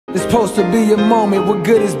It's supposed to be a moment. What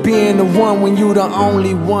good is being the one when you the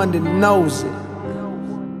only one that knows it?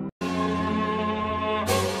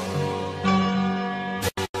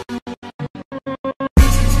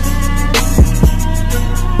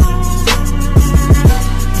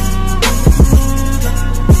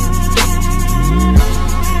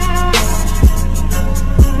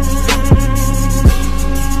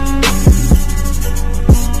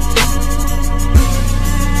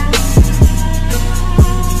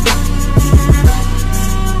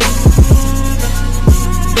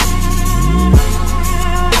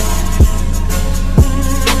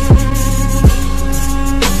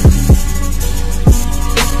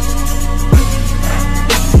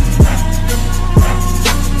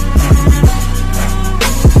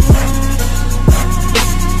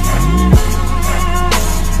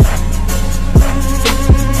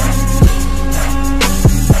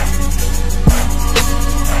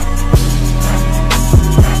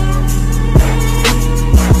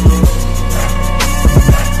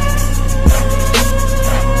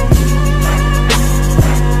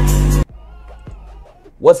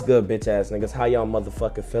 What's good, bitch ass niggas? How y'all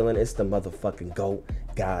motherfucking feeling? It's the motherfucking GOAT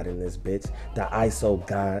God in this bitch. The ISO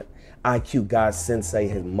God, IQ God Sensei,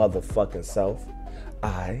 his motherfucking self.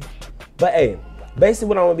 But hey, basically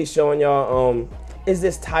what I'm gonna be showing y'all is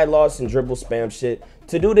this Lawson Dribble spam shit.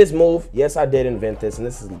 To do this move, yes, I did invent this, and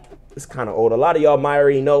it's kind of old. A lot of y'all might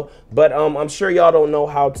already know, but I'm sure y'all don't know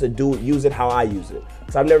how to use it how I use it.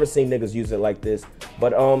 So I've never seen niggas use it like this.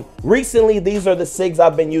 But recently, these are the SIGs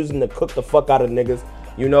I've been using to cook the fuck out of niggas.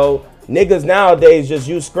 You know, niggas nowadays just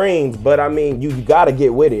use screens, but I mean, you gotta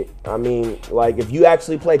get with it. I mean, like, if you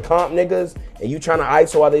actually play comp niggas and you trying to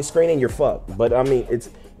ISO while they screening, you're fucked. But I mean, it's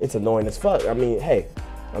annoying as fuck. I mean, hey,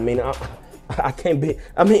 I mean, I can't be,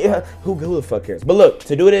 I mean, who the fuck cares? But look,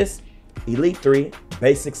 to do this, Elite 3,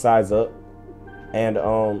 basic size up, and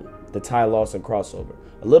the Lawson crossover.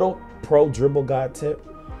 A little pro dribble god tip.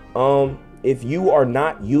 If you are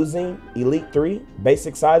not using Elite 3,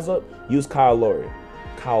 basic size up, use Kyle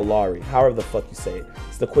Lowry, however the fuck you say it.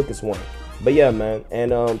 It's the quickest one. But yeah, man,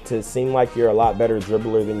 and to seem like you're a lot better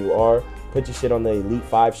dribbler than you are, put your shit on the Elite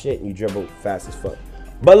 5 shit and you dribble fast as fuck.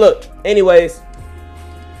 But look, anyways,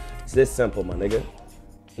 it's this simple, my nigga.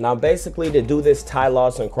 Now, basically, to do this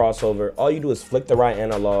Lawson crossover, all you do is flick the right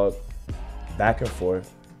analog back and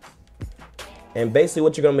forth. And basically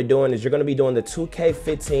what you're gonna be doing is you're gonna be doing the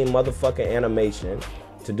 2K15 motherfucking animation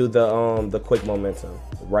to do the quick momentum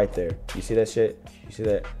right there. You see that shit? You see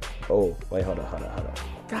that? Oh, wait, hold on.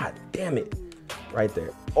 God damn it. Right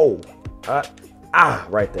there. Oh,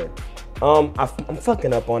 right there. I'm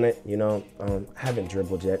fucking up on it, you know. Haven't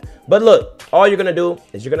dribbled yet. But look, all you're gonna do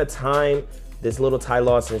is you're gonna time this little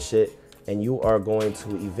Lawson shit, and you are going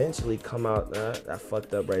to eventually come out. I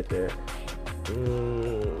fucked up right there.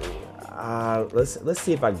 Let's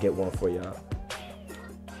see if I can get one for y'all.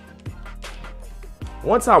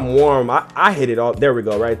 Once I'm warm, I hit it all. There we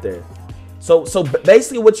go, right there. So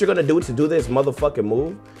basically what you're gonna do to do this motherfucking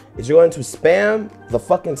move is you're going to spam the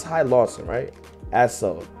fucking Lawson, right? As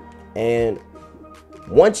so. And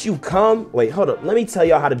once you come, wait, hold up. Let me tell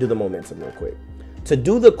y'all how to do the momentum real quick. To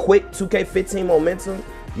do the quick 2K15 momentum,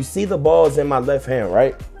 you see the ball is in my left hand,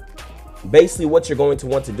 right? Basically what you're going to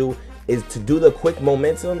want to do is to do the quick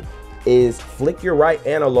momentum is flick your right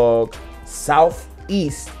analog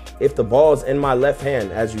southeast if the ball's in my left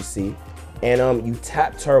hand, as you see, and you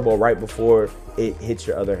tap turbo right before it hits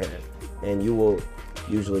your other hand, and you will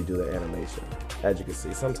usually do the animation. As you can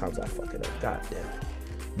see, sometimes I fuck it up, god damn it.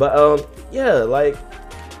 But yeah, like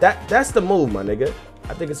that's the move, my nigga.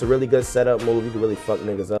 I think it's a really good setup move. You can really fuck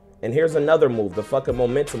niggas up. And here's another move, the fucking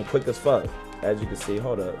momentum quick as fuck. As you can see,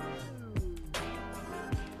 hold up.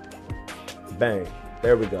 Bang.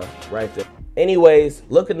 There we go, right there. Anyways,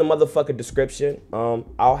 look in the motherfucking description.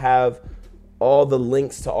 I'll have all the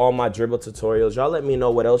links to all my dribble tutorials. Y'all let me know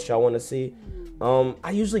what else y'all want to see. I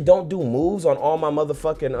usually don't do moves on all my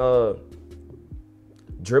motherfucking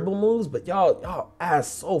dribble moves, but y'all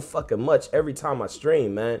ask so fucking much every time I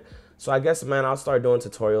stream, man. So I guess, man, I'll start doing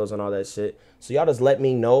tutorials and all that shit. So y'all just let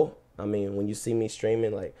me know. I mean, when you see me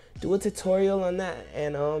streaming, like, do a tutorial on that.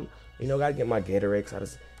 And, you know, gotta get my Gatorade. I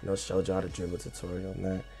just, you know, showed y'all the dribble tutorial,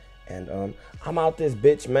 man. And I'm out this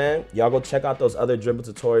bitch, man. Y'all go check out those other dribble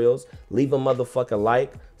tutorials. Leave a motherfucking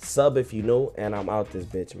like, sub if you new, and I'm out this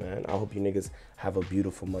bitch, man. I hope you niggas have a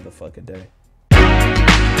beautiful motherfucking day.